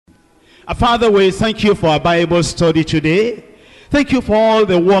Father, we thank you for our Bible study today. Thank you for all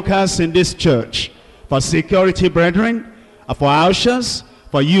the workers in this church, for security brethren, for ushers,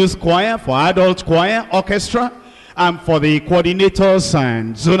 for youth choir, for adult choir, orchestra, and for the coordinators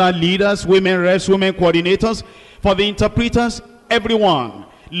and zonal leaders, women reps, women coordinators, for the interpreters, everyone.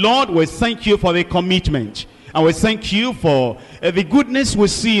 Lord, we thank you for the commitment, and we thank you for the goodness we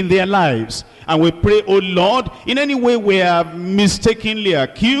see in their lives. And we pray, oh Lord, in any way we have mistakenly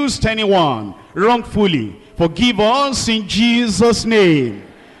accused anyone wrongfully, forgive us in Jesus' name.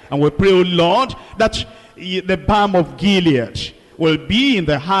 And we pray, oh Lord, that the balm of Gilead will be in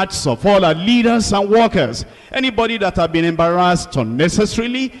the hearts of all our leaders and workers. Anybody that have been embarrassed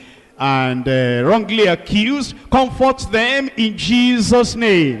unnecessarily and wrongly accused, comfort them in Jesus'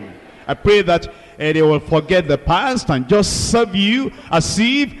 name. I pray that they will forget the past and just serve you as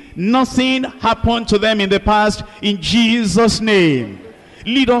if nothing happened to them in the past, in Jesus' name.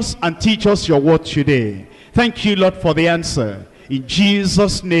 Lead us and teach us your word today. Thank you, Lord, for the answer. In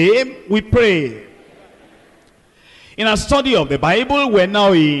Jesus' name we pray. In our study of the Bible, we're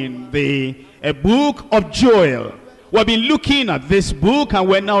now in the book of Joel. We've been looking at this book and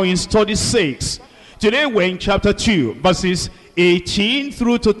we're now in study 6. Today we're in chapter 2, verses 18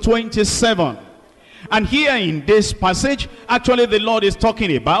 through to 27. And here in this passage, actually the Lord is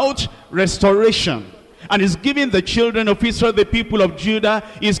talking about restoration. And he's giving the children of Israel, the people of Judah,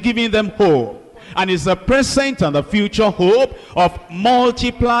 he's giving them hope. And it's the present and the future hope of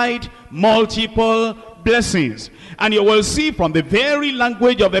multiplied, multiple blessings. And you will see from the very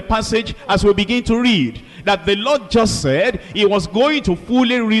language of the passage as we begin to read, that the Lord just said he was going to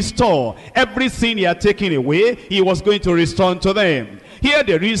fully restore everything he had taken away. He was going to restore unto them. Here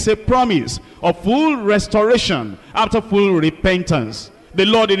there is a promise of full restoration after full repentance. The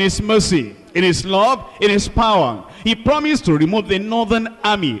Lord in his mercy, in his love, in his power, he promised to remove the northern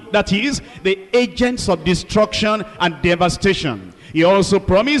army, that is, the agents of destruction and devastation. He also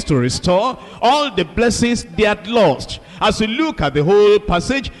promised to restore all the blessings they had lost. As we look at the whole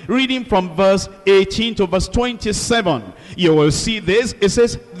passage, reading from verse 18 to verse 27, you will see this. It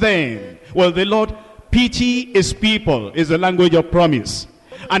says, then will the Lord pity his people, is the language of promise.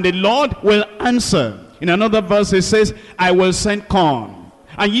 And the Lord will answer. In another verse it says, I will send corn,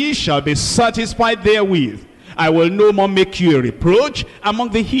 and ye shall be satisfied therewith. I will no more make you a reproach among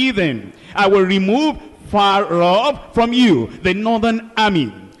the heathen. I will remove far off from you the northern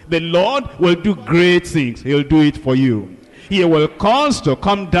army. The Lord will do great things. He'll do it for you. He will cause to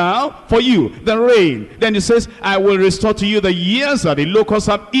come down for you the rain. Then he says, I will restore to you the years that the locusts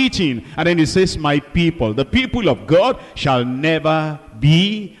have eaten. And then he says, my people, the people of God, shall never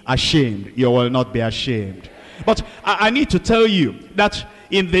be ashamed. You will not be ashamed. But I need to tell you that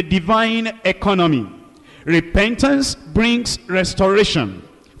in the divine economy, repentance brings restoration.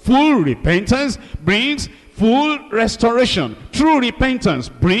 Full repentance brings full restoration. True repentance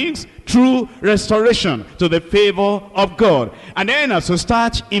brings true restoration to the favor of God. And then as we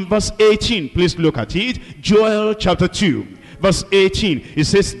start in verse 18, please look at it. Joel chapter 2, verse 18. It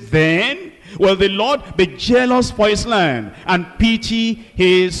says, then will the Lord be jealous for his land and pity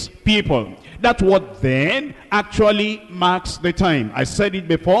his people. That word then actually marks the time. I said it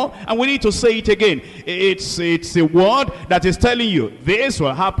before, and we need to say it again. It's a word that is telling you, this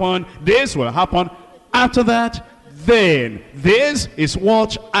will happen, this will happen. After that, then, this is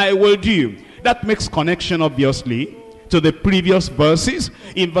what I will do. That makes connection, obviously, to the previous verses,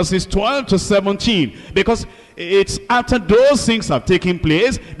 in verses 12 to 17. Because it's after those things have taken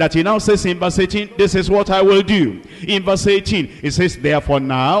place that he now says in verse 18, this is what I will do. In verse 18, it says, therefore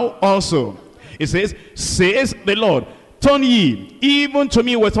now also, it says, says the Lord, turn ye even to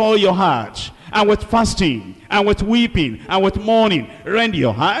me with all your heart, and with fasting, and with weeping, and with mourning. Rend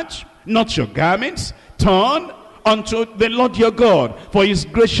your heart, not your garments. Turn unto the Lord your God, for he is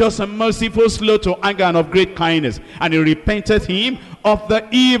gracious and merciful, slow to anger, and of great kindness. And he repenteth him of the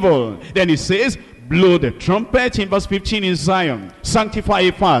evil. Then he says, blow the trumpet in verse 15 in Zion, sanctify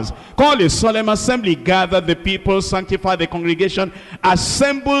a fast, call a solemn assembly, gather the people, sanctify the congregation,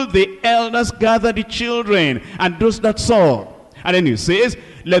 assemble the elders, gather the children, and those that saw. And then he says,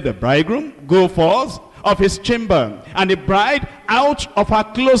 let the bridegroom go forth of his chamber, and the bride out of her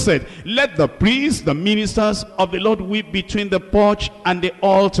closet. Let the priests, the ministers of the Lord, weep between the porch and the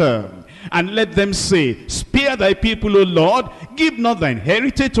altar. And let them say, spare thy people, O Lord, give not thine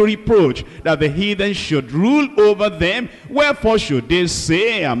heritage to reproach, that the heathen should rule over them. Wherefore should they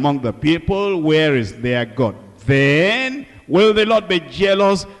say among the people, where is their God? Then will the Lord be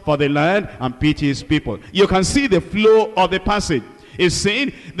jealous for the land and pity his people. You can see the flow of the passage. He's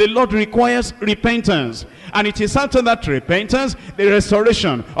saying the Lord requires repentance. And it is after that repentance, the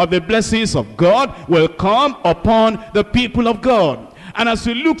restoration of the blessings of God will come upon the people of God. And as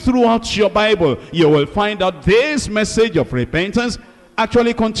you look throughout your Bible, you will find out this message of repentance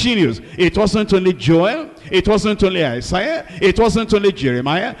actually continues. It wasn't only Joel, it wasn't only Isaiah, it wasn't only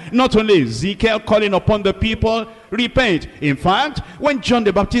Jeremiah, not only Ezekiel calling upon the people, repent. In fact, when John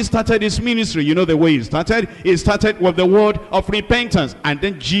the Baptist started his ministry, you know the way he started with the word of repentance. And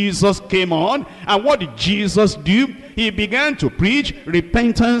then Jesus came on, and what did Jesus do? He began to preach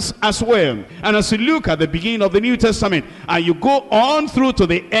repentance as well. And as you look at the beginning of the New Testament, and you go on through to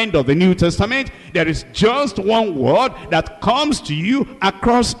the end of the New Testament, there is just one word that comes to you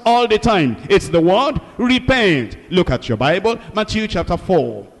across all the time. It's the word repent. Look at your Bible, Matthew chapter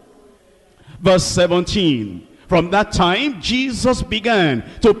 4, verse 17. From that time, Jesus began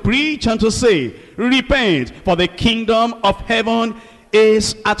to preach and to say, repent, for the kingdom of heaven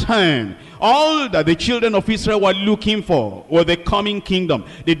is at hand. All that the children of Israel were looking for was the coming kingdom.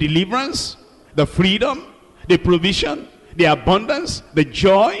 The deliverance, the freedom, the provision, the abundance, the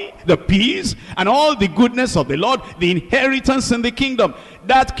joy, the peace, and all the goodness of the Lord, the inheritance in the kingdom.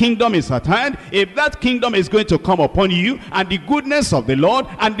 That kingdom is at hand. If that kingdom is going to come upon you, and the goodness of the Lord,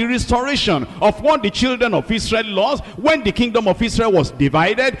 and the restoration of what the children of Israel lost when the kingdom of Israel was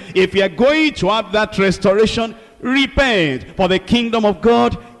divided, if you are going to have that restoration, repent, for the kingdom of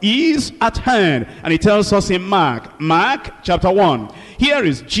God is at hand. And it tells us in Mark chapter 1. Here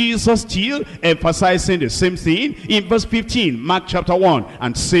is Jesus still emphasizing the same thing in verse 15, Mark chapter 1,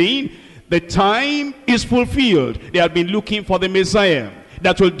 and saying, the time is fulfilled. They have been looking for the Messiah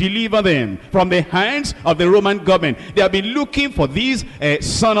that will deliver them from the hands of the Roman government. They have been looking for this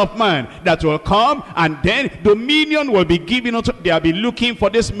Son of Man that will come, and then dominion will be given unto. They have been looking for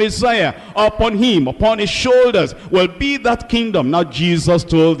this Messiah. Upon him, upon his shoulders will be that kingdom. Now Jesus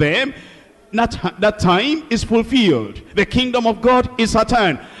told them, that time is fulfilled. The kingdom of God is at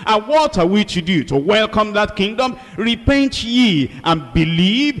hand. And what are we to do to welcome that kingdom? Repent ye and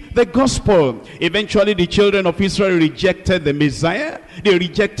believe the gospel. Eventually the children of Israel rejected the Messiah. They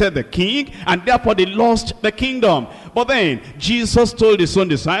rejected the king, and therefore they lost the kingdom. But then Jesus told his own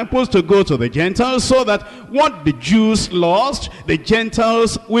disciples to go to the Gentiles, so that what the Jews lost, the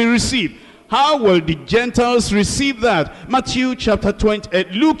Gentiles will receive. How will the Gentiles receive that? Luke chapter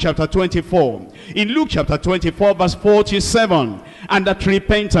 24. In Luke chapter 24 verse 47. And that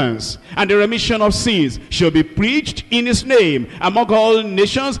repentance and the remission of sins shall be preached in his name among all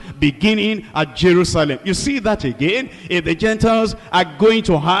nations, beginning at Jerusalem. You see that again? If the Gentiles are going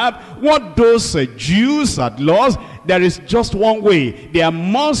to have what those Jews had lost, there is just one way. There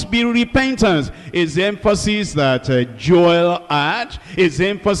must be repentance. It's the emphasis that Joel had. It's the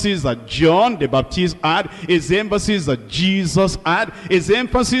emphasis that John the Baptist had. It's the emphasis that Jesus had. It's the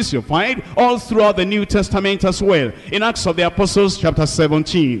emphasis you find all throughout the New Testament as well. In Acts of the Apostles chapter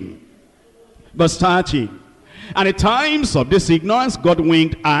 17, verse 30. And the times of this ignorance God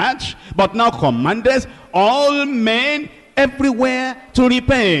winked at, but now commandeth all men everywhere to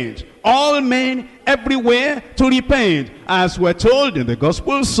repent. All men everywhere to repent. As we're told in the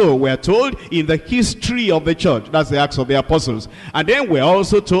gospel, so we're told in the history of the church. That's the Acts of the Apostles. And then we're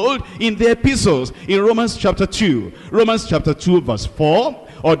also told in the epistles, in Romans chapter 2. Romans chapter 2 verse 4.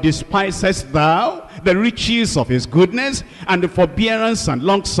 Or despisest thou the riches of his goodness and the forbearance and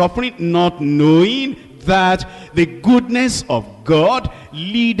long suffering, not knowing that the goodness of God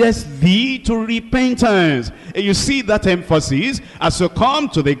leadeth thee to repentance. You see that emphasis as you come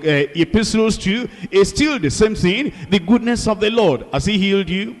to the epistles too, is still the same thing. The goodness of the Lord. Has he healed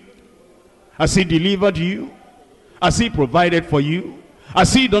you? Has he delivered you? Has he provided for you?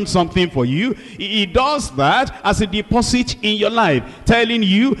 Has he done something for you? He does that as a deposit in your life, telling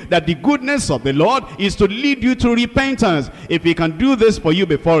you that the goodness of the Lord is to lead you to repentance. If he can do this for you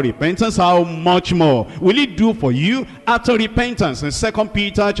before repentance, how much more will he do for you after repentance? In 2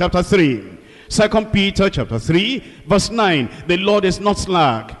 Peter chapter 3. 2 Peter chapter 3 verse 9. The Lord is not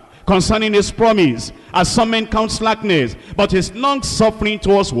slack concerning his promise, as some men count slackness, but is long-suffering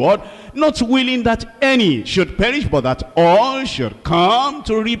towards what? Not willing that any should perish, but that all should come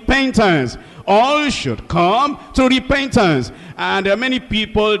to repentance. All should come to repentance. And there are many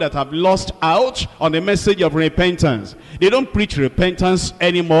people that have lost out on the message of repentance. They don't preach repentance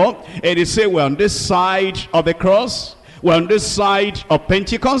anymore. And they say, we're on this side of the cross. We're on this side of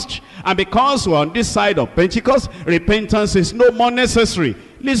Pentecost. And because we're on this side of Pentecost, repentance is no more necessary.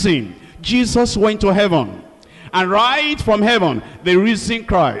 Listen, Jesus went to heaven. And right from heaven, the risen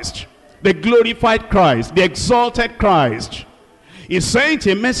Christ, the glorified Christ, the exalted Christ, he sent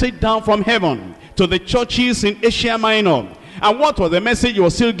a message down from heaven to the churches in Asia Minor. And what was the message he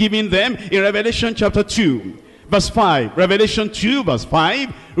was still giving them in Revelation chapter 2? Verse 5, Revelation 2 verse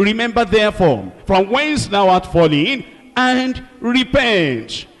 5, remember therefore from whence thou art fallen, and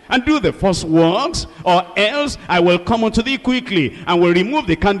repent, and do the first works, or else I will come unto thee quickly, and will remove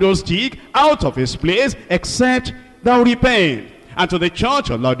the candlestick out of his place, except thou repent. And to the church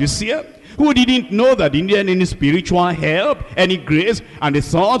of Laodicea, who didn't know that they needed any spiritual help, any grace, and they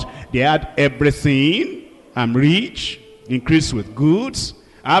thought they had everything. I'm rich, increased with goods,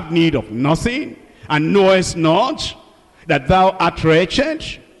 I have need of nothing, and knowest not that thou art wretched,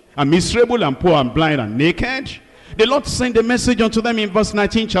 and miserable, and poor, and blind, and naked. The Lord sent a message unto them in verse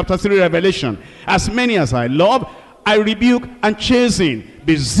 19, chapter 3, Revelation. As many as I love, I rebuke and chasten.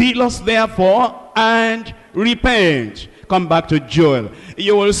 Be zealous therefore, and repent. Come back to Joel.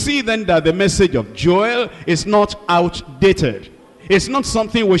 You will see then that the message of Joel is not outdated. It's not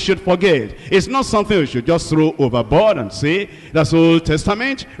something we should forget. It's not something we should just throw overboard and say, that's Old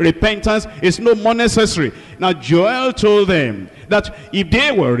Testament. Repentance is no more necessary. Now Joel told them that if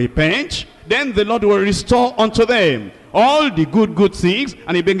they will repent, then the Lord will restore unto them all the good things,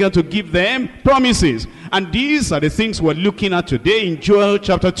 and he began to give them promises. And these are the things we're looking at today in Joel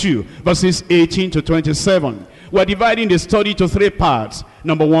chapter 2, verses 18 to 27. We're dividing the study to 3 parts.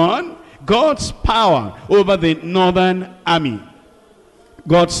 Number 1, God's power over the northern army.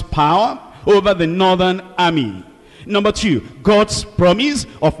 God's power over the northern army. Number 2, God's promise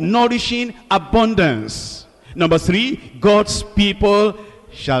of nourishing abundance. Number 3, God's people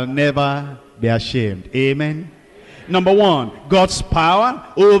shall never be ashamed. Amen. Number 1, God's power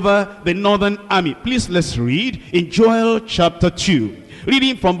over the northern army. Please, let's read in Joel chapter 2.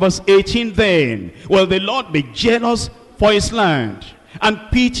 Reading from verse 18 then. Will the Lord be jealous for his land, and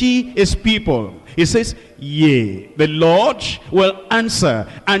pity his people? He says, yea, the Lord will answer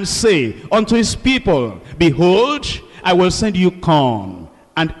and say unto his people, behold, I will send you corn,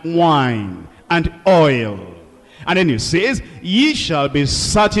 and wine, and oil. And then he says, ye shall be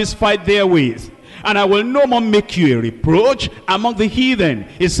satisfied therewith, and I will no more make you a reproach among the heathen.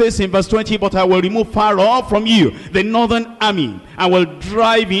 It says in verse 20, but I will remove far off from you the northern army, and will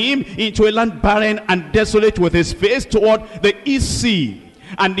drive him into a land barren and desolate, with his face toward the east sea,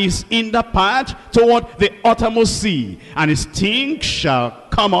 and his inner part toward the uttermost sea. And his stink shall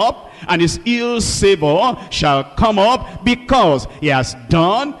come up, and his ill savor shall come up, because he has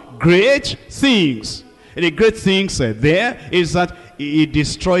done great things. And the great things there is that he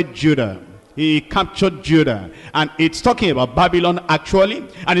destroyed Judah. He captured Judah. And it's talking about Babylon actually.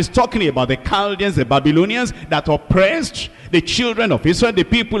 And it's talking about the Chaldeans, the Babylonians, that oppressed the children of Israel, the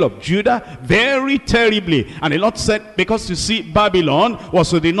people of Judah, very terribly. And the Lord said, because you see, Babylon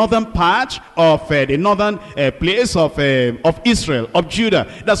was the northern part of the northern place of Israel, of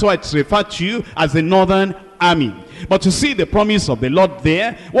Judah. That's why it's referred to as the northern army. But to see the promise of the Lord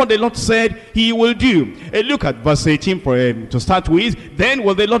there, what the Lord said he will do. Look at verse 18 to start with. Then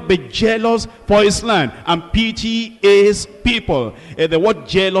will the Lord be jealous for his land, and pity his people. The word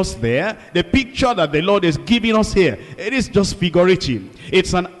jealous there, the picture that the Lord is giving us here, it is just figurative.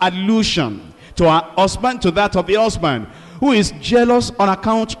 It's an allusion to our husband, to that of the husband, who is jealous on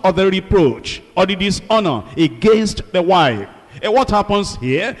account of the reproach or the dishonor against the wife. And what happens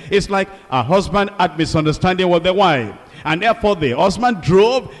here is like a husband had misunderstanding with the wife, and therefore the husband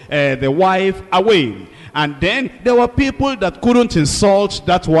drove the wife away. And then there were people that couldn't insult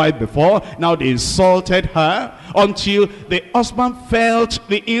that wife before. Now they insulted her until the husband felt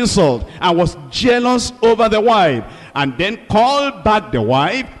the insult and was jealous over the wife, and then called back the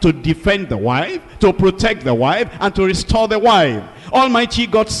wife to defend the wife, to protect the wife, and to restore the wife. Almighty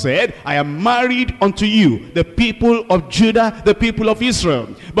God said, I am married unto you, the people of Judah, the people of Israel.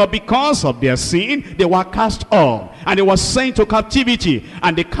 But because of their sin, they were cast off, and they were sent to captivity.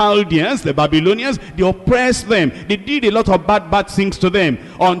 And the Chaldeans, the Babylonians, they oppressed them. They did a lot of bad things to them,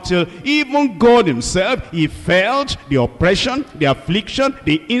 until even God himself, he felt the oppression, the affliction,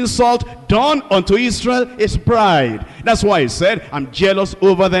 the insult done unto Israel, his bride. That's why he said, I'm jealous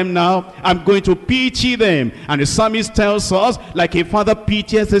over them now. I'm going to pity them. And the psalmist tells us, like a father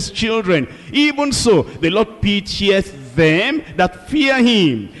pitieth his children, even so the Lord pitieth them that fear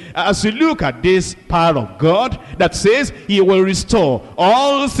him. As you look at this part of God that says he will restore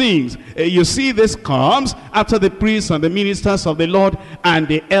all things, you see this comes after the priests and the ministers of the Lord and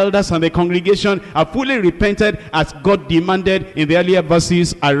the elders and the congregation have fully repented, as God demanded in the earlier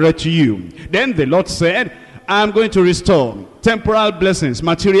verses I read to you. Then the Lord said, I'm going to restore temporal blessings,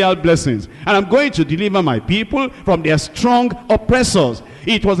 material blessings, and I'm going to deliver my people from their strong oppressors.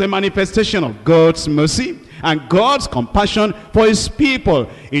 It was a manifestation of God's mercy and God's compassion for his people.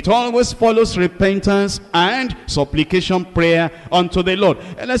 It always follows repentance and supplication prayer unto the Lord.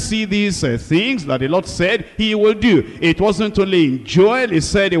 And let's see these things that the Lord said he will do. It wasn't only in Joel, he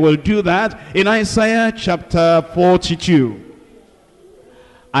said he will do that in Isaiah chapter 42.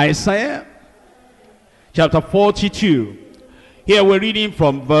 Isaiah chapter 42. Here we're reading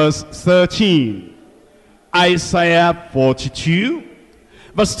from verse 13. Isaiah 42,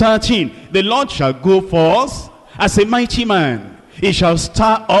 verse 13. The Lord shall go forth as a mighty man. He shall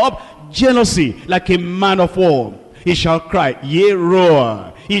stir up jealousy like a man of war. He shall cry, yea,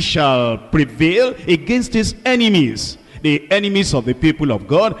 roar. He shall prevail against his enemies. The enemies of the people of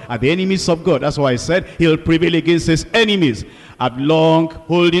God are the enemies of God. That's why I said he'll prevail against his enemies. I've long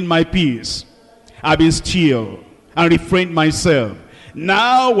holding my peace. I've been still and refrained myself.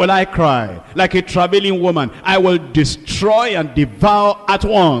 Now will I cry like a traveling woman. I will destroy and devour at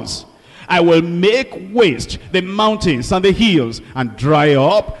once. I will make waste the mountains and the hills and dry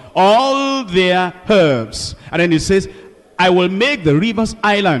up all their herbs. And then it says, I will make the rivers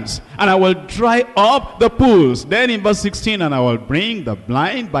islands, and I will dry up the pools. Then in verse 16, and I will bring the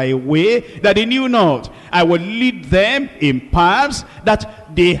blind by a way that they knew not. I will lead them in paths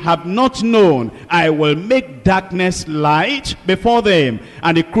that they have not known. I will make darkness light before them,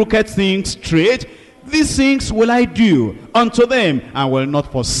 and the crooked things straight. These things will I do unto them, and will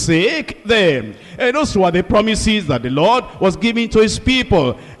not forsake them. And those were the promises that the Lord was giving to his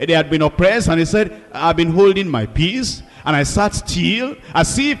people. They had been oppressed, and he said, I've been holding my peace, and I sat still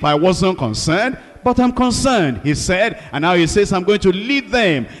as if I wasn't concerned, but I'm concerned, he said. And now he says, I'm going to lead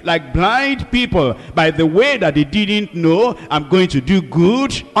them like blind people by the way that they didn't know. I'm going to do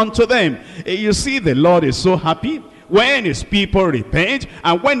good unto them. You see, the Lord is so happy when his people repent,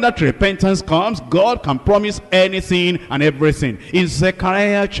 and when that repentance comes, God can promise anything and everything. In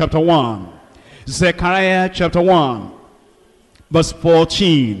Zechariah chapter 1, Zechariah chapter 1, verse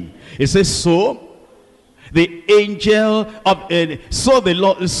 14, it says, so the angel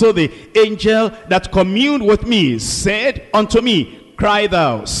that communed with me said unto me, cry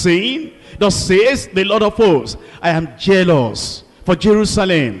thou, saying, thus says the Lord of hosts, I am jealous for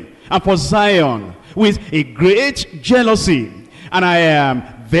Jerusalem and for Zion with a great jealousy, and I am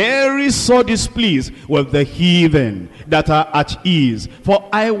very sore displeased with the heathen that are at ease. For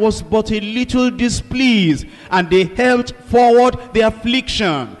I was but a little displeased, and they helped forward the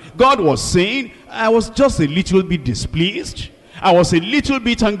affliction. God was saying, I was just a little bit displeased. I was a little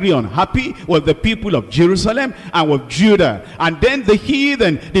bit angry, unhappy with the people of Jerusalem and with Judah. And then the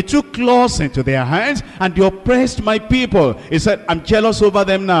heathen, they took claws into their hands and they oppressed my people. He said, I'm jealous over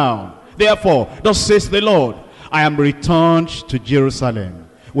them now. Therefore, thus says the Lord, I am returned to Jerusalem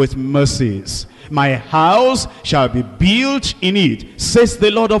with mercies. My house shall be built in it, says the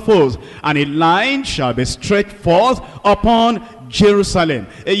Lord of hosts, and a line shall be stretched forth upon Jerusalem.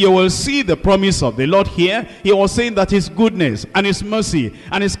 You will see the promise of the Lord here. He was saying that his goodness and his mercy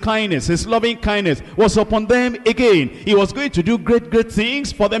and his kindness, his loving kindness was upon them again. He was going to do great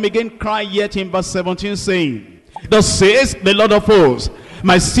things for them again. Cry yet in verse 17 saying, thus says the Lord of hosts,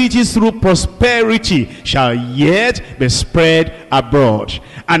 my cities through prosperity shall yet be spread abroad,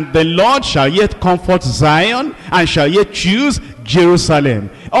 and the Lord shall yet comfort Zion, and shall yet choose Jerusalem.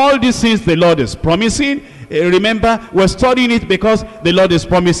 All these things the Lord is promising. Remember, we're studying it because the Lord is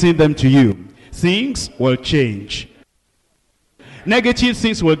promising them to you. Things will change. Negative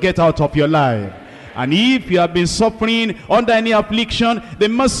things will get out of your life. And if you have been suffering under any affliction, the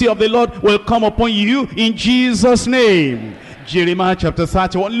mercy of the Lord will come upon you in Jesus' name. Jeremiah chapter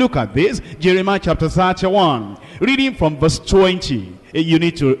 31, look at this. Jeremiah chapter 31, reading from verse 20. You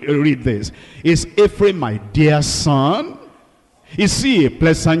need to read this. Is Ephraim my dear son? Is he a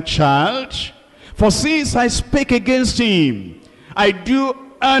pleasant child? For since I spake against him, I do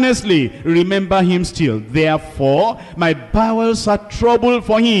earnestly remember him still. Therefore, my bowels are troubled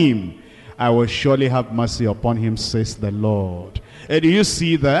for him. I will surely have mercy upon him, says the Lord. Do you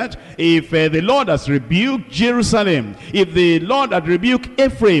see that? If the Lord has rebuked Jerusalem, if the Lord had rebuked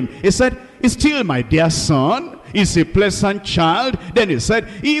Ephraim, he said, he's still my dear son, he's a pleasant child. Then he said,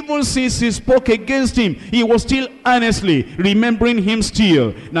 even since he spoke against him, he was still earnestly remembering him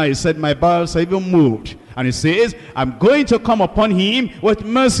still. Now he said, my bowels are even moved. And he says, I'm going to come upon him with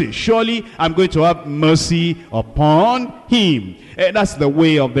mercy. Surely I'm going to have mercy upon him. That's the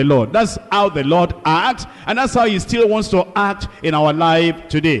way of the Lord. That's how the Lord acts. And that's how he still wants to act in our life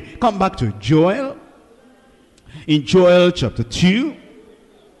today. Come back to Joel. In Joel chapter 2.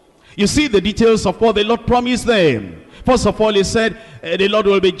 You see the details of what the Lord promised them. First of all, he said, the Lord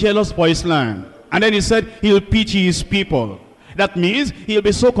will be jealous for his land. And then he said, he'll pity his people. That means he'll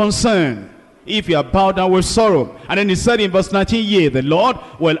be so concerned if you are bowed down with sorrow. And then he said in verse 19, yea, the Lord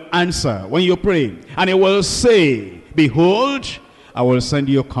will answer when you pray. And he will say, behold, I will send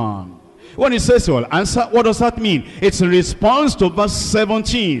you calm. When he says he will answer, what does that mean? It's a response to verse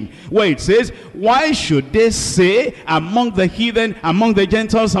 17, where it says, why should they say among the heathen, among the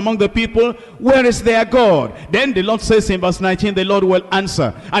Gentiles, among the people, where is their God? Then the Lord says in verse 19, the Lord will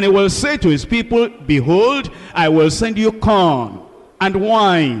answer. And he will say to his people, behold, I will send you corn and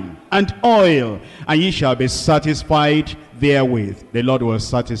wine and oil, and ye shall be satisfied therewith. The Lord will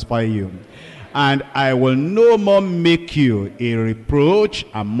satisfy you. And I will no more make you a reproach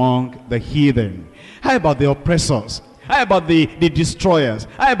among the heathen. How about the oppressors? How about the destroyers?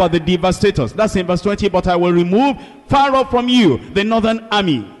 How about the devastators? That's in verse 20. But I will remove far off from you the northern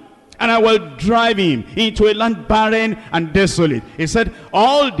army, and I will drive him into a land barren and desolate. He said,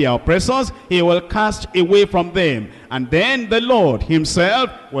 all their oppressors he will cast away from them, and then the Lord himself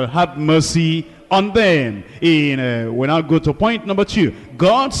will have mercy on them. We now go to point number 2.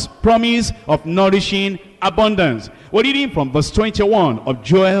 God's promise of nourishing abundance. We're reading from verse 21 of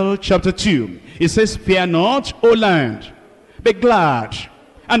Joel chapter 2. It says, fear not, O land, be glad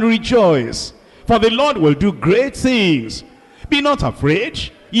and rejoice, for the Lord will do great things. Be not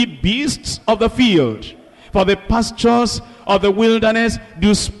afraid, ye beasts of the field, for the pastures of the wilderness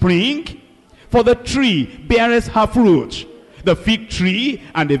do spring, for the tree beareth her fruit. The fig tree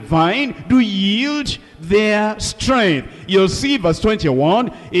and the vine do yield their strength. You'll see verse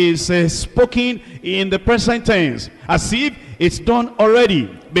 21 is spoken in the present tense, as if it's done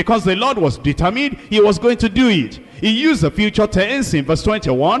already, because the Lord was determined he was going to do it. He used the future tense in verse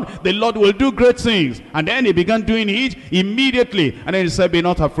 21, the Lord will do great things. And then he began doing it immediately. And then he said, be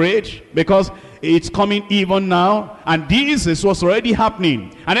not afraid, because it's coming even now. And this is what's already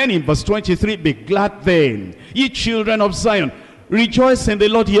happening. And then in verse 23, be glad then, ye children of Zion, rejoice in the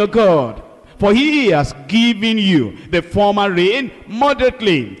Lord your God. For he has given you the former rain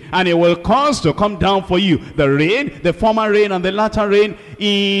moderately, and it will cause to come down for you the rain, the former rain and the latter rain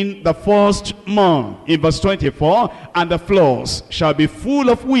in the first month. In verse 24, and the floors shall be full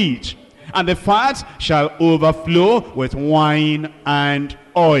of wheat, and the fats shall overflow with wine and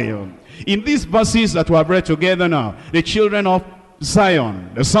oil. In these verses that we have read together now, the children of Zion,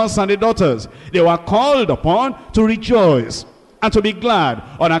 the sons and the daughters, they were called upon to rejoice and to be glad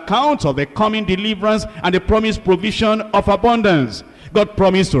on account of the coming deliverance and the promised provision of abundance. God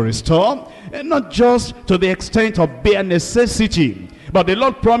promised to restore, not just to the extent of bare necessity, but the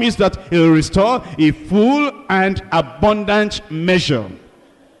Lord promised that he will restore a full and abundant measure.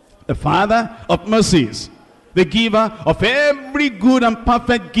 The Father of mercies, the giver of every good and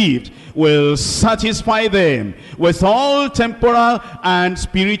perfect gift, will satisfy them with all temporal and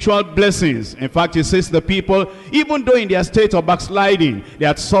spiritual blessings. In fact, it says the people, even though in their state of backsliding, they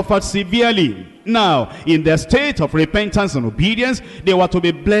had suffered severely, now in their state of repentance and obedience, they were to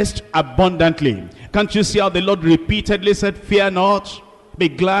be blessed abundantly. Can't you see how the Lord repeatedly said, fear not, be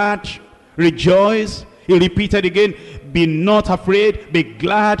glad, rejoice? He repeated again, be not afraid, be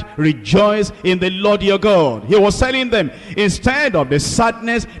glad, rejoice in the Lord your God. He was telling them, instead of the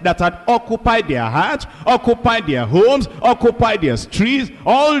sadness that had occupied their heart, occupied their homes, occupied their streets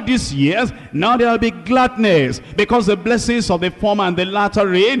all these years, now there will be gladness, because the blessings of the former and the latter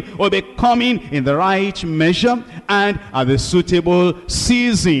rain will be coming in the right measure and at the suitable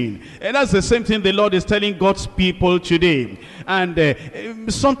season. And that's the same thing the Lord is telling God's people today. And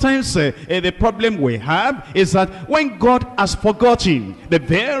sometimes the problem we have is that when God has forgotten the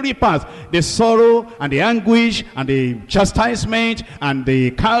very past, the sorrow and the anguish and the chastisement and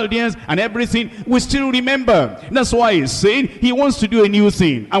the Chaldeans and everything, we still remember. That's why he's saying he wants to do a new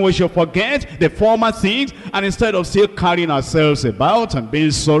thing, and we should forget the former things, and instead of still carrying ourselves about and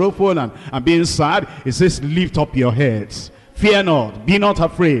being sorrowful and being sad, he says, lift up your heads. Fear not, be not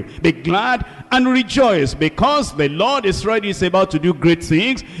afraid, be glad and rejoice, because the Lord Israel is about to do great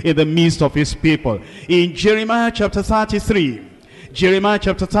things in the midst of his people. In Jeremiah chapter 33, Jeremiah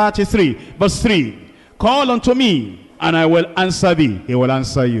chapter 33, verse 3, call unto me, and I will answer thee. He will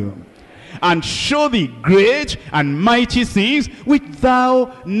answer you. And show thee great and mighty things which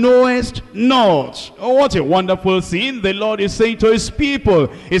thou knowest not. Oh, what a wonderful thing the Lord is saying to his people.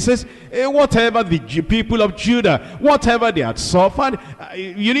 He says, whatever the people of Judah, whatever they had suffered,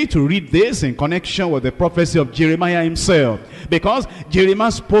 you need to read this in connection with the prophecy of Jeremiah himself, because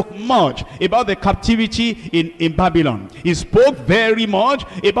Jeremiah spoke much about the captivity in Babylon. He spoke very much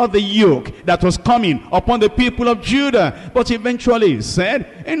about the yoke that was coming upon the people of Judah, but eventually he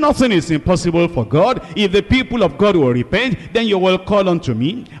said, And nothing is impossible for God. If the people of God will repent, then you will call unto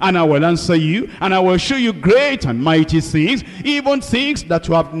me, and I will answer you, and I will show you great and mighty things, even things that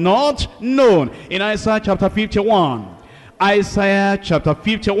you have not known. In Isaiah chapter 51. Isaiah chapter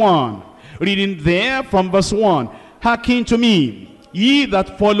 51. Reading there from verse 1. Hearken to me, ye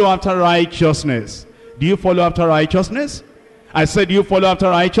that follow after righteousness. Do you follow after righteousness? I said, you follow after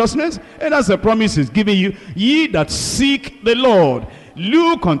righteousness? And that's the promise is giving you. Ye that seek the Lord,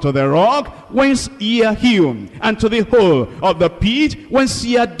 look unto the rock whence ye are hewn, and to the hole of the pit whence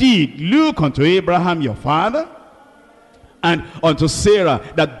ye are digged. Look unto Abraham your father, and unto Sarah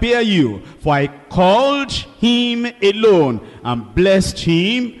that bare you. For I called him alone, and blessed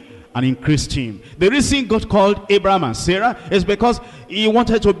him, and increased him. The reason God called Abraham and Sarah is because he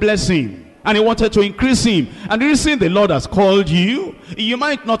wanted to bless him, and he wanted to increase him. And the reason the Lord has called you, you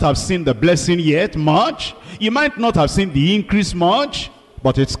might not have seen the blessing yet much, you might not have seen the increase much,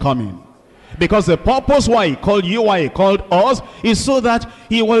 but it's coming. Because the purpose why he called you, why he called us, is so that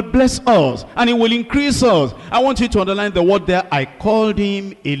he will bless us and he will increase us. I want you to underline the word there. I called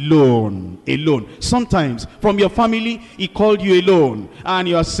him alone. Alone. Sometimes from your family, he called you alone. And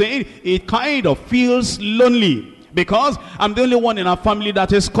you are saying it kind of feels lonely, because I'm the only one in our family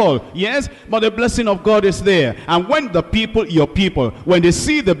that is called. Yes, but the blessing of God is there. And when the people, your people, when they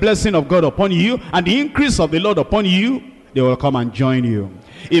see the blessing of God upon you and the increase of the Lord upon you, they will come and join you.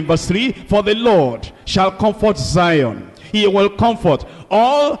 In verse 3, for the Lord shall comfort Zion. He will comfort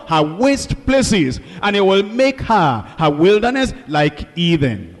all her waste places, and he will make her wilderness like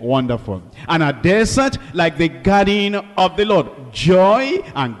Eden. Wonderful. And her desert like the garden of the Lord. Joy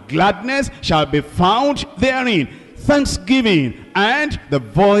and gladness shall be found therein, thanksgiving and the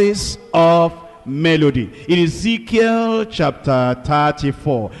voice of melody. In Ezekiel chapter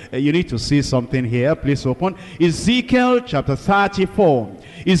 34, you need to see something here. Please open Ezekiel chapter 34.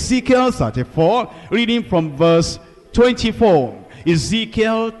 Ezekiel 34, reading from verse 24.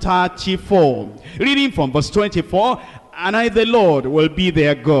 Ezekiel 34, reading from verse 24. And I, the Lord, will be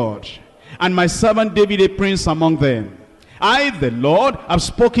their God, and my servant David a prince among them. I, the Lord, have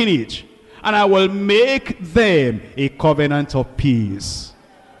spoken it, and I will make them a covenant of peace.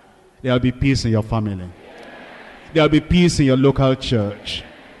 There will be peace in your family. There will be peace in your local church.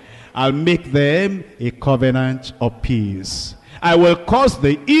 I'll make them a covenant of peace. I will cause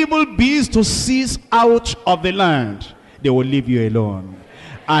the evil beasts to cease out of the land. They will leave you alone.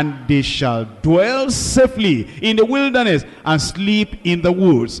 And they shall dwell safely in the wilderness and sleep in the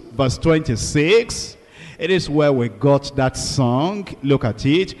woods. Verse 26. It is where we got that song. Look at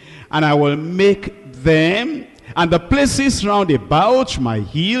it. And I will make them and the places round about my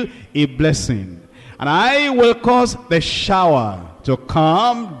hill a blessing. And I will cause the shower to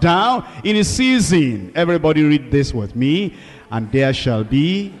come down in a season. Everybody read this with me. And there shall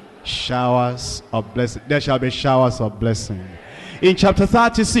be showers of blessing. There shall be showers of blessing. In chapter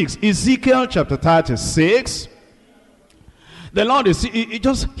 36, Ezekiel chapter 36, the Lord is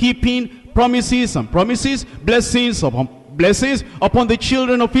just heaping promises and promises, blessings upon the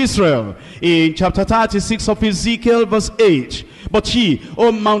children of Israel. In chapter 36 of Ezekiel, verse 8, but ye,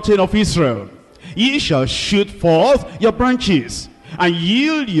 O mountain of Israel, ye shall shoot forth your branches, and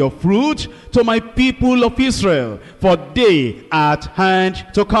yield your fruit to my people of Israel, for day at hand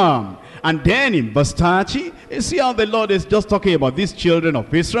to come. And then in verse 30, you see how the Lord is just talking about these children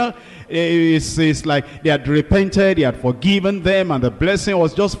of Israel. It's like they had repented, he had forgiven them, and the blessing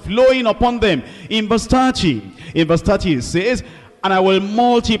was just flowing upon them. In verse 30, it says, and I will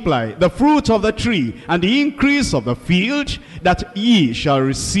multiply the fruit of the tree and the increase of the field, that ye shall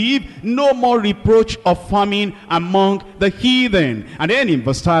receive no more reproach of famine among the heathen. And then in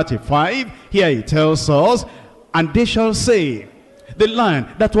verse 35, here it tells us, and they shall say, the land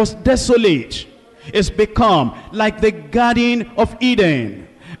that was desolate is become like the garden of Eden,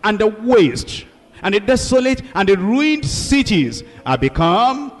 and the waste and the desolate and the ruined cities are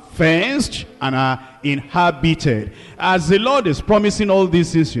become fenced and are inhabited. As the Lord is promising all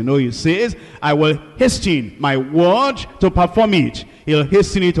these things, you know, he says, I will hasten my word to perform it. He'll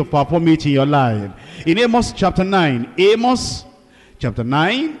hasten it to perform it in your life. In Amos chapter 9, Amos chapter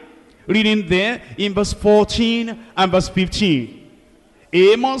 9, reading there in verse 14 and verse 15.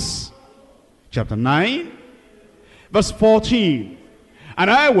 Amos chapter 9, verse 14. And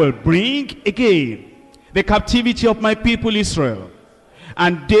I will bring again the captivity of my people Israel,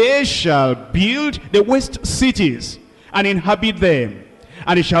 and they shall build the waste cities and inhabit them,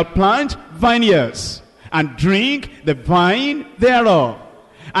 and they shall plant vineyards and drink the vine thereof,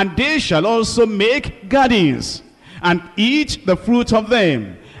 and they shall also make gardens and eat the fruit of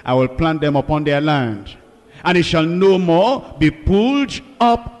them. I will plant them upon their land, and it shall no more be pulled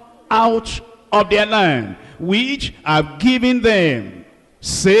up out of their land, which I've given them,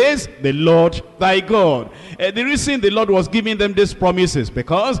 says the Lord thy God. The reason the Lord was giving them these promises,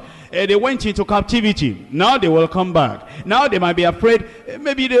 because they went into captivity. Now they will come back. Now they might be afraid,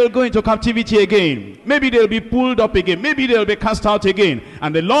 maybe they'll go into captivity again. Maybe they'll be pulled up again. Maybe they'll be cast out again.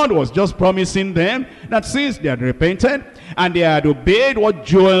 And the Lord was just promising them that since they had repented and they had obeyed what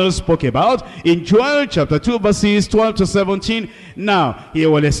Joel spoke about in Joel chapter 2 verses 12 to 17, now he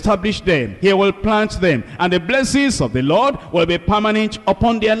will establish them, he will plant them, and the blessings of the Lord will be permanent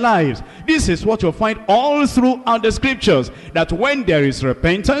upon their lives. This is what you'll find all throughout the scriptures, that when there is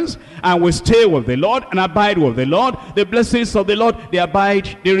repentance and we stay with the Lord and abide with the Lord, the blessings of the Lord, they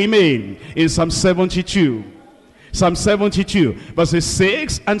abide, they remain. In Psalm 72 verses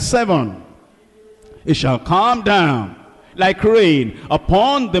 6 and 7, it shall come down like rain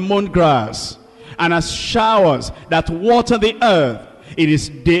upon the mown grass, and as showers that water the earth. In his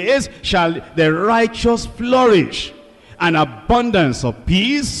days shall the righteous flourish, and abundance of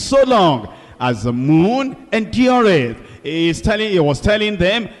peace so long as the moon endureth. He was telling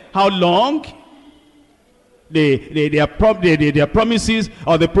them how long their promises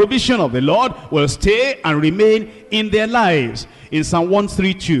or the provision of the Lord will stay and remain in their lives. In Psalm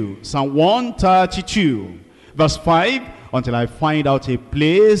 132 verse 5, until I find out a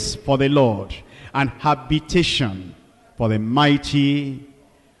place for the Lord, and habitation for the mighty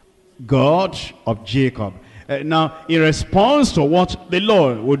God of Jacob. Now, in response to what the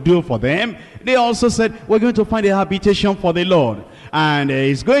Lord would do for them, they also said, we're going to find a habitation for the Lord. And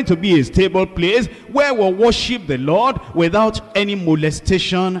it's going to be a stable place where we'll worship the Lord without any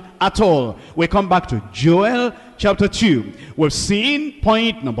molestation at all. We come back to Joel chapter 2. We've seen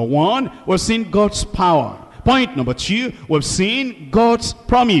point number 1, we've seen God's power. Point number 2, we've seen God's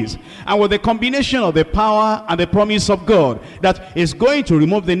promise. And with the combination of the power and the promise of God, that is going to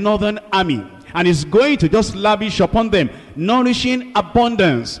remove the northern army, and is going to just lavish upon them nourishing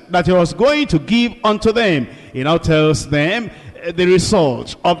abundance that he was going to give unto them. He now tells them the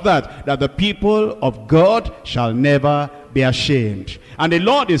result of that the people of God shall never be ashamed. And the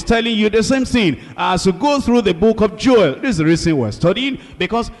Lord is telling you the same thing as you go through the book of Joel. This is the reason we're studying,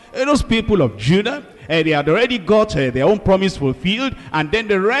 because those people of Judah, they had already got their own promise fulfilled, and then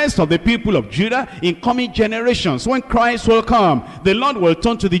the rest of the people of Judah in coming generations, when Christ will come, the Lord will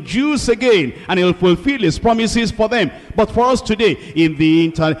turn to the Jews again, and he will fulfill his promises for them. But for us today, in the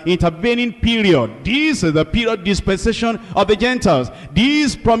intervening period, this is the period dispensation of the Gentiles.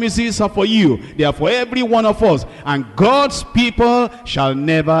 These promises are for you, they are for every one of us, and God's people shall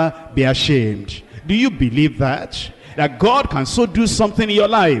never be ashamed. Do you believe that? That God can so do something in your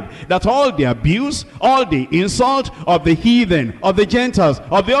life, that all the abuse, all the insult of the heathen, of the Gentiles,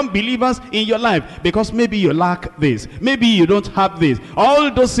 of the unbelievers in your life, because maybe you lack this, maybe you don't have this, all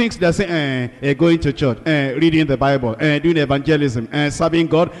those things that say, going to church, reading the Bible, doing evangelism, serving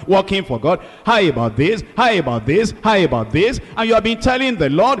God, working for God, high about this, high about this, high about this, and you have been telling the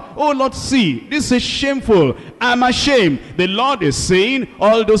Lord, oh Lord, see, this is shameful, I'm ashamed. The Lord is saying,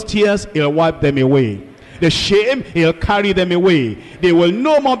 all those tears, he'll wipe them away. The shame, he'll carry them away. They will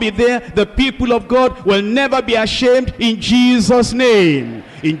no more be there. The people of God will never be ashamed in Jesus' name.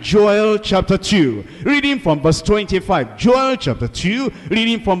 In Joel chapter 2, reading from verse 25. Joel chapter 2,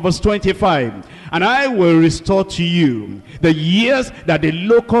 reading from verse 25. And I will restore to you the years that the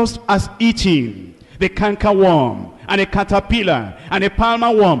locust has eaten, the cankerworm, and the caterpillar, and the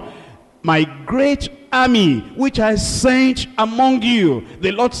palmer worm, my great army which I sent among you.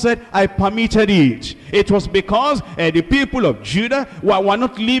 The Lord said, I permitted it. It was because the people of Judah were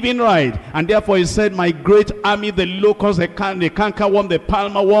not living right, and therefore he said, my great army, the locust, the cankerworm, the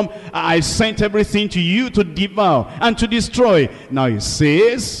palmer worm, I sent everything to you to devour and to destroy. Now he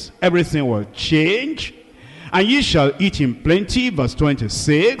says everything will change, and ye shall eat in plenty, verse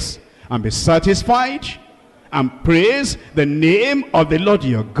 26, and be satisfied, and praise the name of the Lord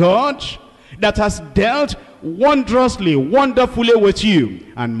your God, that has dealt wondrously, wonderfully with you,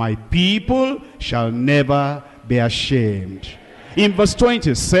 and my people shall never be ashamed. In verse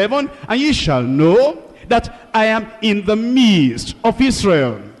 27, and ye shall know that I am in the midst of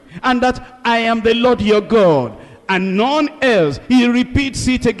Israel, and that I am the Lord your God, and none else. He repeats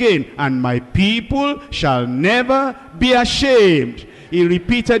it again, and my people shall never be ashamed. He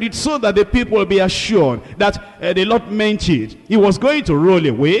repeated it so that the people will be assured that the Lord meant it. He was going to roll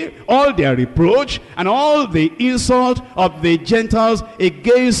away all their reproach and all the insult of the Gentiles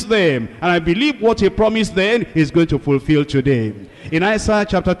against them. And I believe what he promised then is going to fulfill today. In Isaiah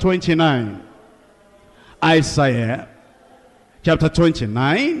chapter 29, Isaiah chapter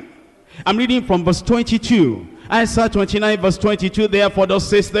 29, I'm reading from verse 22. Isaiah 29 verse 22, therefore thus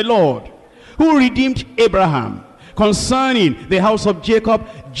says the Lord, who redeemed Abraham. Concerning the house of Jacob,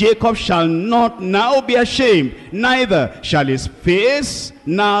 Jacob shall not now be ashamed, neither shall his face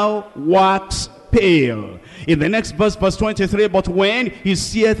now wax pale. In the next verse, verse 23, but when he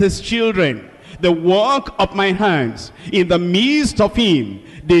seeth his children, the work of my hands, in the midst of him,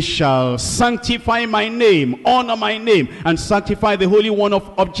 they shall sanctify my name, honor my name, and sanctify the Holy One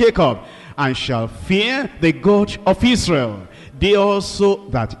of Jacob, and shall fear the God of Israel. They also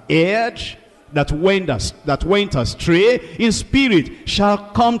that erred, that went astray in spirit, shall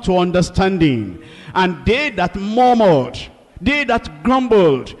come to understanding. And they that murmured, they that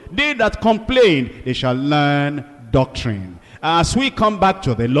grumbled, they that complained, they shall learn doctrine. As we come back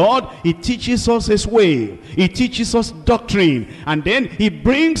to the Lord, he teaches us his way. He teaches us doctrine. And then he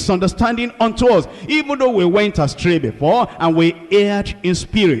brings understanding unto us. Even though we went astray before and we erred in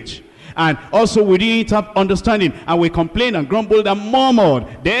spirit, and also we didn't have understanding, and we complained and grumbled and murmured,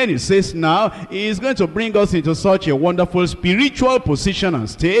 then he says now he is going to bring us into such a wonderful spiritual position and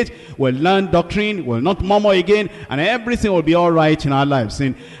state. We'll learn doctrine, we'll not murmur again, and everything will be all right in our lives.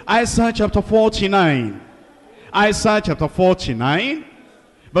 In Isaiah chapter 49, Isaiah chapter 49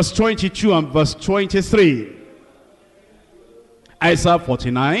 verse 22 and verse 23. Isaiah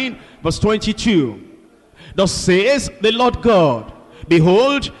 49 verse 22, thus says the Lord God,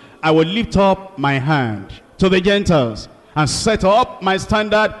 behold, I will lift up my hand to the Gentiles, and set up my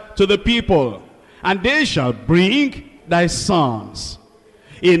standard to the people, and they shall bring thy sons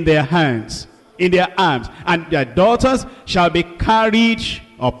in their hands, in their arms, and their daughters shall be carried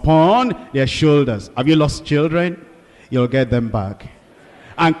upon their shoulders. Have you lost children? You'll get them back.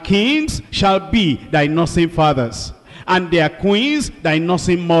 And kings shall be thy nursing fathers, and their queens thy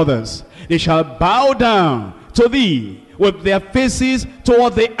nursing mothers. They shall bow down to thee with their faces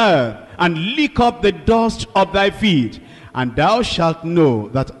toward the earth, and lick up the dust of thy feet. And thou shalt know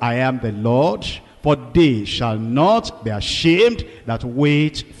that I am the Lord, for they shall not be ashamed that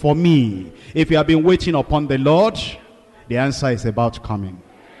wait for me. If you have been waiting upon the Lord, the answer is about coming.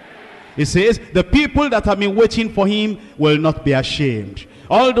 It says, the people that have been waiting for him will not be ashamed.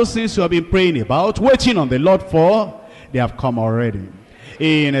 All those things you have been praying about, waiting on the Lord for, they have come already.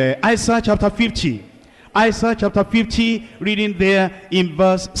 In Isaiah chapter 50, Isaiah chapter 50, reading there in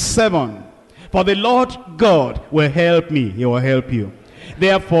verse 7. For the Lord God will help me, he will help you.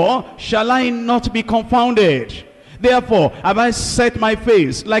 Therefore shall I not be confounded. Therefore have I set my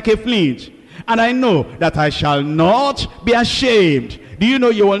face like a flint, and I know that I shall not be ashamed. Do you know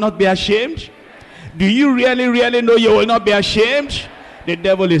you will not be ashamed? Do you really know you will not be ashamed? The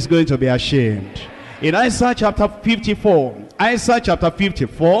devil is going to be ashamed. In Isaiah chapter 54, Isaiah chapter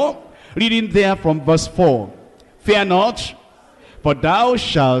 54, reading there from verse 4. Fear not, for thou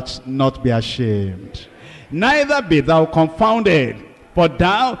shalt not be ashamed, neither be thou confounded, for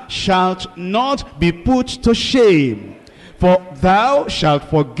thou shalt not be put to shame. For thou shalt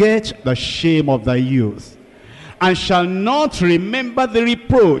forget the shame of thy youth, and shalt not remember the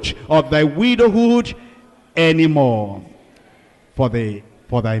reproach of thy widowhood anymore. For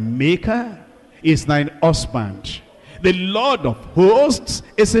thy Maker is thine husband. The Lord of hosts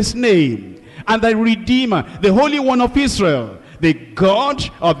is his name, and thy Redeemer, the Holy One of Israel. The God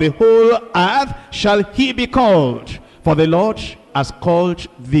of the whole earth shall he be called. For the Lord has called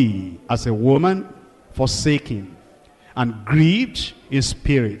thee as a woman forsaken, and grieved in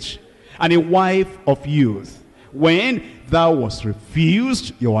spirit, and a wife of youth. When thou wast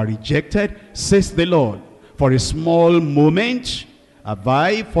refused, you are rejected, says the Lord. For a small moment have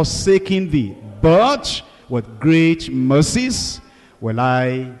I forsaken thee, but with great mercies will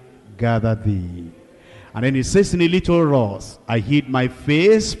I gather thee. And then it says, in a little wrath I hid my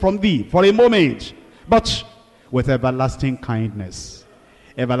face from thee for a moment, but with everlasting kindness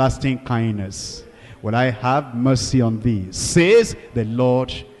will I have mercy on thee, says the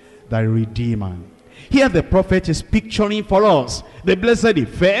Lord thy Redeemer. Here the prophet is picturing for us the blessed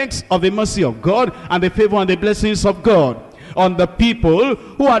effects of the mercy of God and the favor and the blessings of God on the people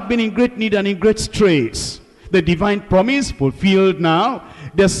who had been in great need and in great straits. The divine promise fulfilled now.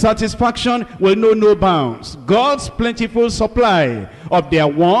 Their satisfaction will know no bounds. God's plentiful supply of their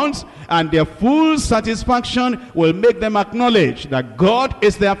wants and their full satisfaction will make them acknowledge that God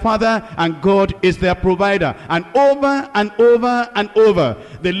is their Father and God is their provider. And over and over and over,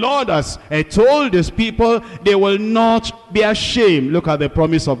 the Lord has told his people they will not be ashamed. Look at the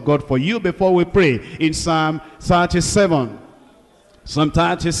promise of God for you before we pray in Psalm 37. Psalm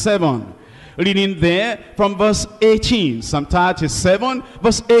 37. Reading there from verse 18. Psalm 37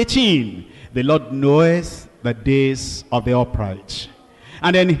 verse 18. The Lord knoweth the days of the upright,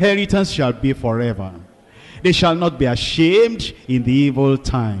 and the inheritance shall be forever. They shall not be ashamed in the evil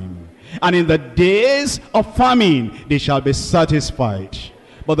time, and in the days of famine they shall be satisfied.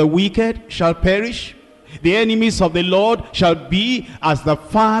 But the wicked shall perish. The enemies of the Lord shall be as the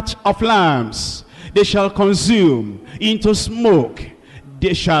fat of lambs. They shall consume into smoke.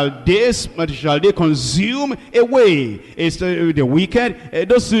 They shall they consume away. It's the wicked,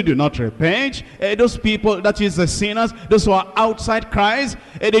 those who do not repent, those people, that is the sinners, those who are outside Christ,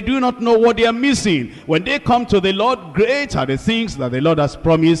 they do not know what they are missing. When they come to the Lord, great are the things that the Lord has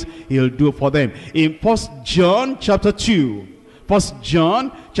promised he'll do for them. In 1 John chapter 2, 1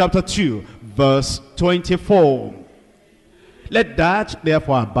 John chapter 2, verse 24. Let that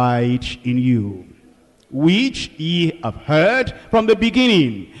therefore abide in you, which ye have heard from the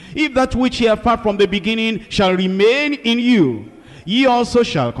beginning. If that which ye have heard from the beginning shall remain in you, ye also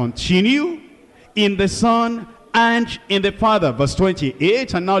shall continue in the Son and in the Father. Verse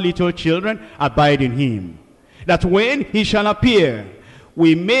 28, and now little children, abide in him, that when he shall appear,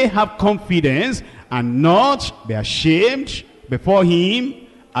 we may have confidence and not be ashamed before him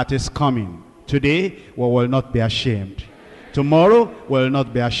at his coming. Today, we will not be ashamed. Tomorrow, we will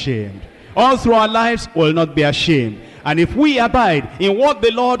not be ashamed. All through our lives, we will not be ashamed. And if we abide in what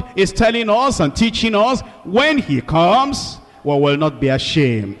the Lord is telling us and teaching us, when he comes, we will not be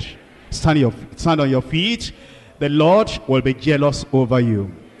ashamed. Stand on your feet. The Lord will be jealous over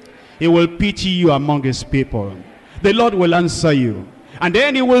you. He will pity you among his people. The Lord will answer you. And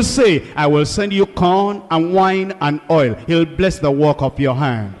then he will say, I will send you corn and wine and oil. He'll bless the work of your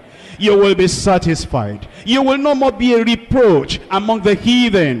hand. You will be satisfied. You will no more be a reproach among the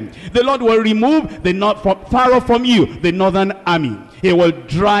heathen. The Lord will remove far off from you the northern army. He will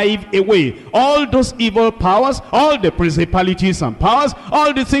drive away all those evil powers, all the principalities and powers,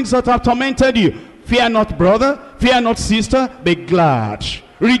 all the things that have tormented you. Fear not, brother. Fear not, sister. Be glad.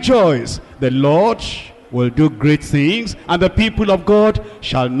 Rejoice. The Lord will do great things, and the people of God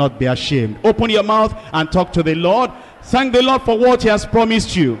shall not be ashamed. Open your mouth and talk to the Lord. Thank the Lord for what he has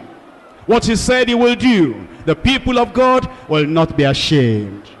promised you, what he said he will do. The people of God will not be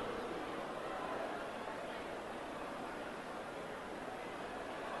ashamed.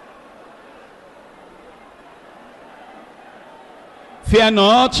 Fear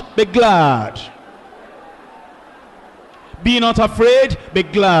not, be glad. Be not afraid, be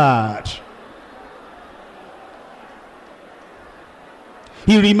glad.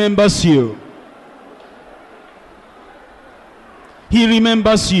 He remembers you. He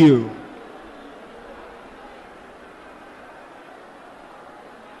remembers you.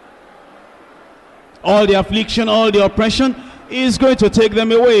 All the affliction, all the oppression, is going to take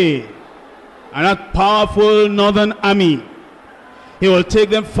them away. And that powerful northern army, he will take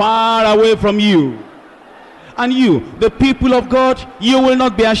them far away from you. And you, the people of God, you will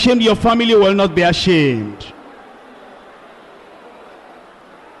not be ashamed. Your family will not be ashamed.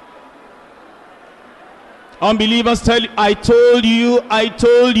 Unbelievers tell you, I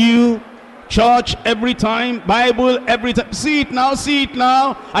told you. Church every time, Bible every time. See it now, see it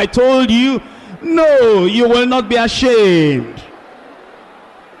now. I told you. No, you will not be ashamed.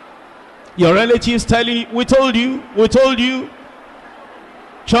 Your relatives telling you, we told you.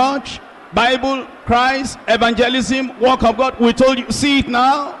 Church, Bible, Christ, evangelism, work of God, we told you. See it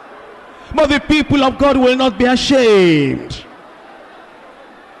now. But the people of God will not be ashamed.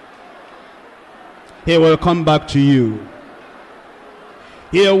 He will come back to you.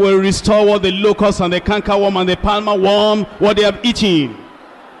 He will restore what the locust and the cankerworm and the palmer worm, what they have eaten.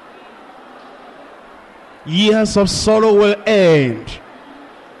 Years of sorrow will end.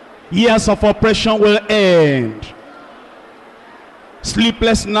 Years of oppression will end.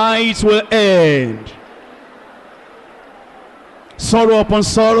 Sleepless nights will end. Sorrow upon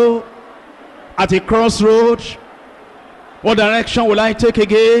sorrow at a crossroad. What direction will I take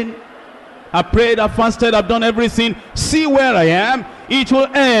again? I prayed, I fasted, I've done everything. See where I am. It will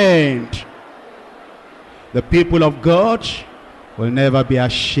end. The people of God will never be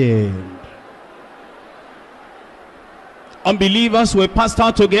ashamed. Unbelievers will pass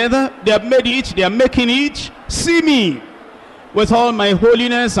out together. They have made it. They are making it. See me. With all my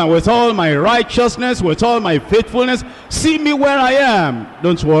holiness and with all my righteousness, with all my faithfulness. See me where I am.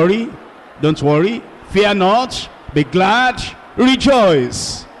 Don't worry. Don't worry. Fear not. Be glad.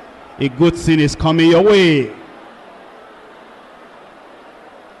 Rejoice. A good thing is coming your way.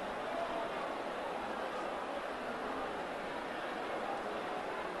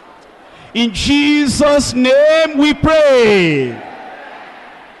 In Jesus' name we pray.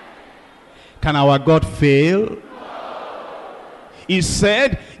 Can our God fail? He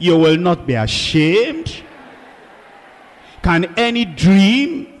said, you will not be ashamed. Can any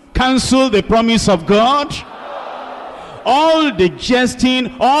dream cancel the promise of God? All the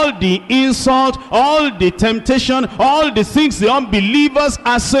jesting, all the insult, all the temptation, all the things the unbelievers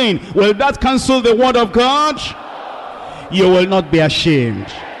are saying, will that cancel the word of God? You will not be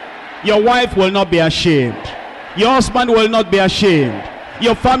ashamed. Your wife will not be ashamed. Your husband will not be ashamed.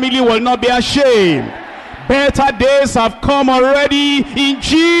 Your family will not be ashamed. Better days have come already in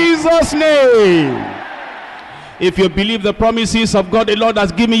Jesus' name. If you believe the promises of God the Lord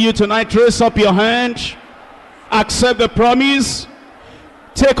has given you tonight, raise up your hand. Accept the promise.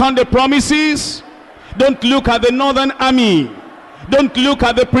 Take on the promises. Don't look at the northern army. Don't look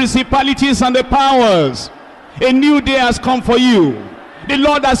at the principalities and the powers. A new day has come for you. The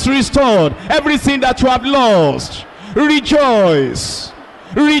Lord has restored everything that you have lost. Rejoice.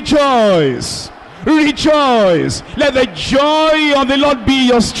 Rejoice. Rejoice. Let the joy of the Lord be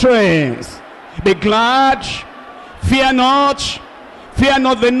your strength. Be glad. Fear not. Fear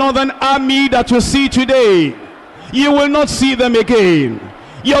not the northern army that you see today. You will not see them again.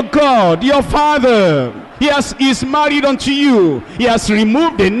 Your God, your Father, He is married unto you. He has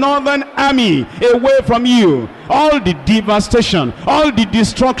removed the northern army away from you. All the devastation, all the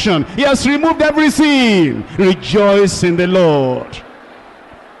destruction, He has removed everything. Rejoice in the Lord.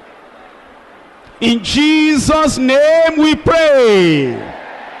 In Jesus' name we pray.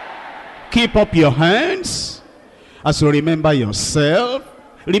 Keep up your hands as you remember yourself.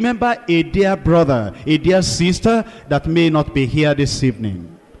 Remember a dear brother, a dear sister that may not be here this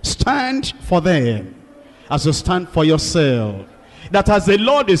evening. Stand for them as you stand for yourself. That as the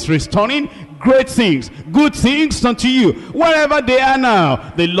Lord is restoring great things, good things unto you, wherever they are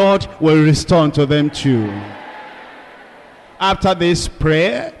now, the Lord will restore unto them too. After this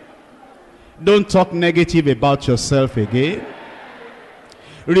prayer, don't talk negative about yourself again.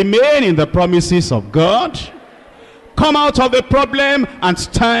 Remain in the promises of God. Come out of the problem and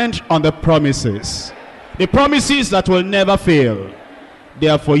stand on the promises. The promises that will never fail. They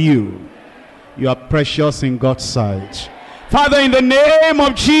are for you. You are precious in God's sight. Father, in the name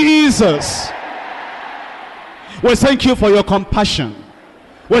of Jesus, we thank you for your compassion.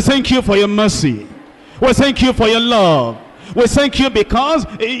 We thank you for your mercy. We thank you for your love. We thank you because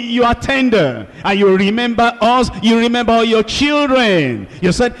you are tender and you remember us. You remember all your children.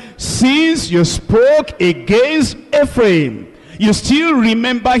 You said, since you spoke against Ephraim, you still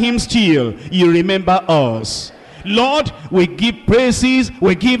remember him still. You remember us. Lord, we give praises,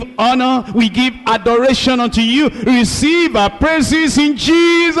 we give honor, we give adoration unto you. Receive our praises in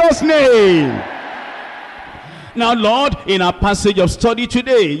Jesus' name. Now, Lord, in our passage of study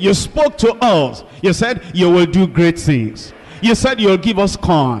today, you spoke to us. You said you will do great things. You said you'll give us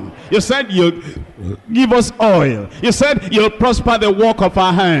corn. You said you'll give us oil. You said you'll prosper the work of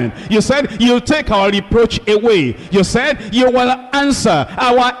our hand. You said you'll take our reproach away. You said you will answer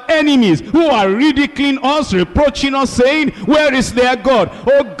our enemies who are ridiculing us, reproaching us, saying, where is their God?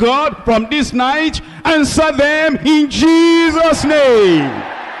 Oh God, from this night, answer them in Jesus' name.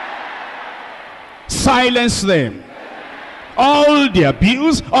 Silence them. All the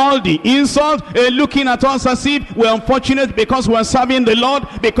abuse, all the insult, looking at us as if we're unfortunate because we're serving the Lord,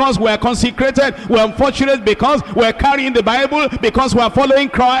 because we're consecrated. We're unfortunate because we're carrying the Bible, because we're following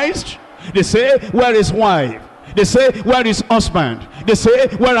Christ. They say, where is wife? They say, where is husband? They say,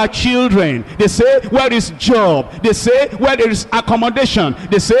 where are children? They say, where is job? They say, where there is accommodation?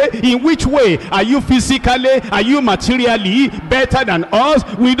 They say, in which way are you physically, are you materially better than us?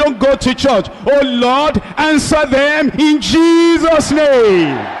 We don't go to church. Oh Lord, answer them in Jesus'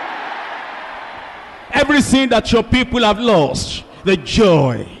 name. Everything that your people have lost, the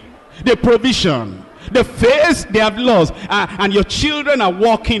joy, the provision, the faith they have lost, and your children are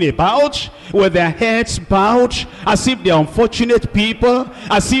walking about with their heads bowed, as if they are unfortunate people,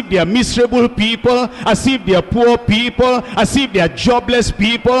 as if they are miserable people, as if they are poor people, as if they are jobless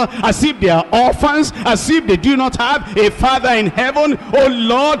people, as if they are orphans, as if they do not have a father in heaven. Oh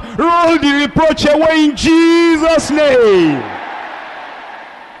Lord, roll the reproach away in Jesus' name.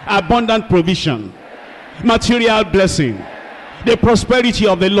 Abundant provision, material blessing, the prosperity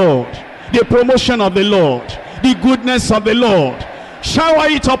of the Lord, the promotion of the Lord, the goodness of the Lord. Shower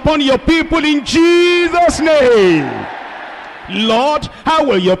it upon your people in Jesus' name. Lord, how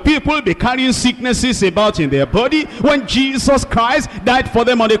will your people be carrying sicknesses about in their body when Jesus Christ died for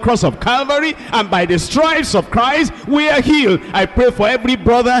them on the cross of Calvary, and by the stripes of Christ we are healed? I pray for every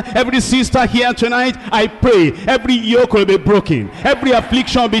brother, every sister here tonight. I pray every yoke will be broken, every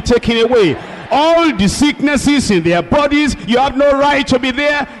affliction will be taken away. All the sicknesses in their bodies, you have no right to be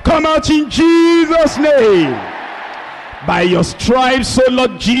there. Come out in Jesus' name. By your stripes, oh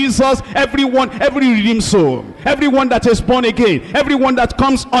Lord Jesus, everyone, every redeemed soul, everyone that is born again, everyone that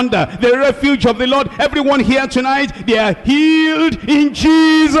comes under the refuge of the Lord, everyone here tonight, they are healed in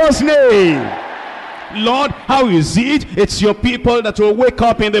Jesus' name. Lord, how is it? It's your people that will wake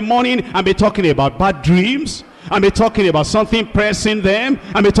up in the morning and be talking about bad dreams, and be talking about something pressing them,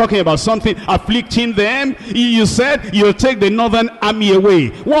 and be talking about something afflicting them. You said you'll take the northern army away.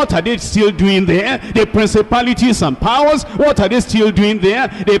 What are they still doing there? The principalities and powers, what are they still doing there?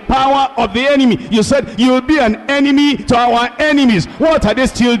 The power of the enemy. You said you'll be an enemy to our enemies. What are they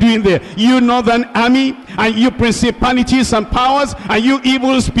still doing there? You northern army, and you principalities and powers, and you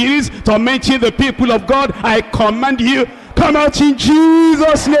evil spirits tormenting the people of God, I command you, come out in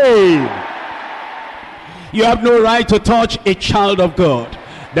Jesus' name. You have no right to touch a child of God.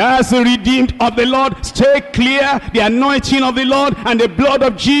 That's the redeemed of the Lord. Stay clear. The anointing of the Lord and the blood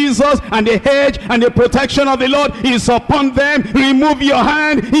of Jesus and the hedge and the protection of the Lord is upon them. Remove your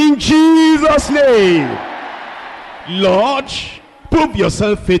hand in Jesus' name. Lord, prove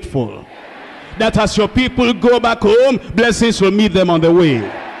yourself faithful, that as your people go back home, blessings will meet them on the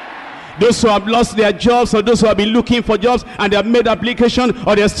way. Those who have lost their jobs, or those who have been looking for jobs and they have made application,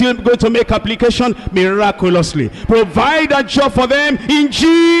 or they're still going to make application, miraculously provide a job for them in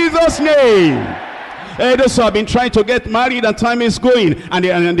Jesus' name. Those who have been trying to get married and time is going, and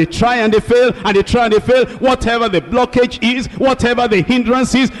they try and they fail, and they try and they fail. Whatever the blockage is, whatever the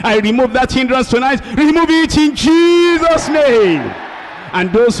hindrance is, I remove that hindrance tonight. Remove it in Jesus' name.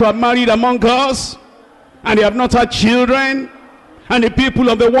 And those who are married among us and they have not had children, and the people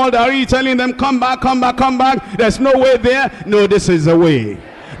of the world are really telling them, come back, come back, come back. There's no way there. No, this is the way.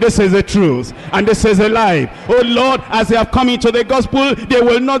 This is the truth. And this is the life. Oh Lord, as they have come into the gospel, they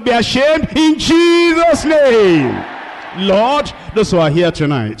will not be ashamed in Jesus' name. Lord, those who are here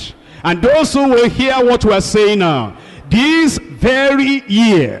tonight, and those who will hear what we are saying now, this very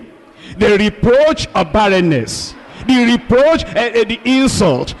year, the reproach of barrenness, the reproach, the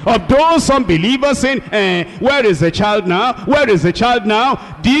insult of those unbelievers saying, where is the child now? Where is the child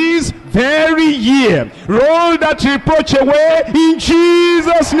now? This very year, roll that reproach away in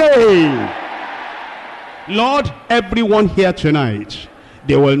Jesus' name. Lord, everyone here tonight,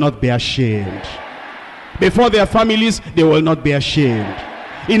 they will not be ashamed. Before their families, they will not be ashamed.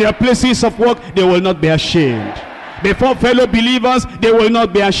 In their places of work, they will not be ashamed. Before fellow believers, they will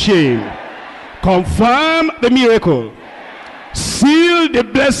not be ashamed. Confirm the miracle. Seal the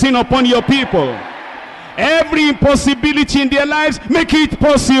blessing upon your people. Every impossibility in their lives, make it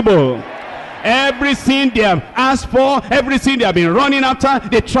possible. Everything they have asked for, everything they have been running after,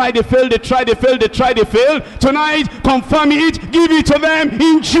 they try, they fail, they try, they fail, they try, they fail. Tonight, confirm it, give it to them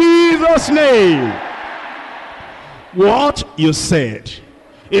in Jesus' name. What you said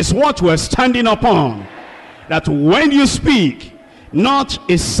is what we're standing upon. That when you speak, not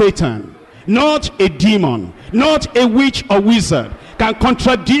a Satan, not a demon, not a witch or wizard can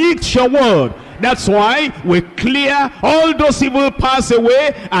contradict your word. That's why we clear all those evil powers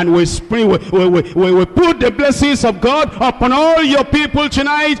away, and we put the blessings of God upon all your people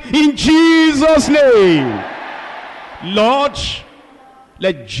tonight in Jesus' name. Lord,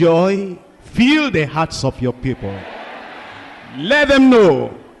 let joy fill the hearts of your people. Let them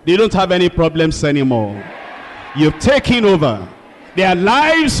know they don't have any problems anymore. You've taken over. Their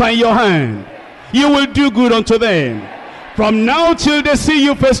lives are in your hand. You will do good unto them. From now till they see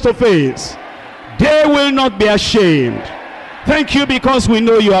you face to face, they will not be ashamed. Thank you, because we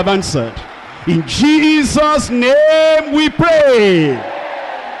know you have answered. In Jesus' name we pray.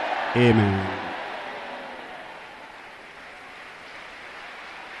 Amen.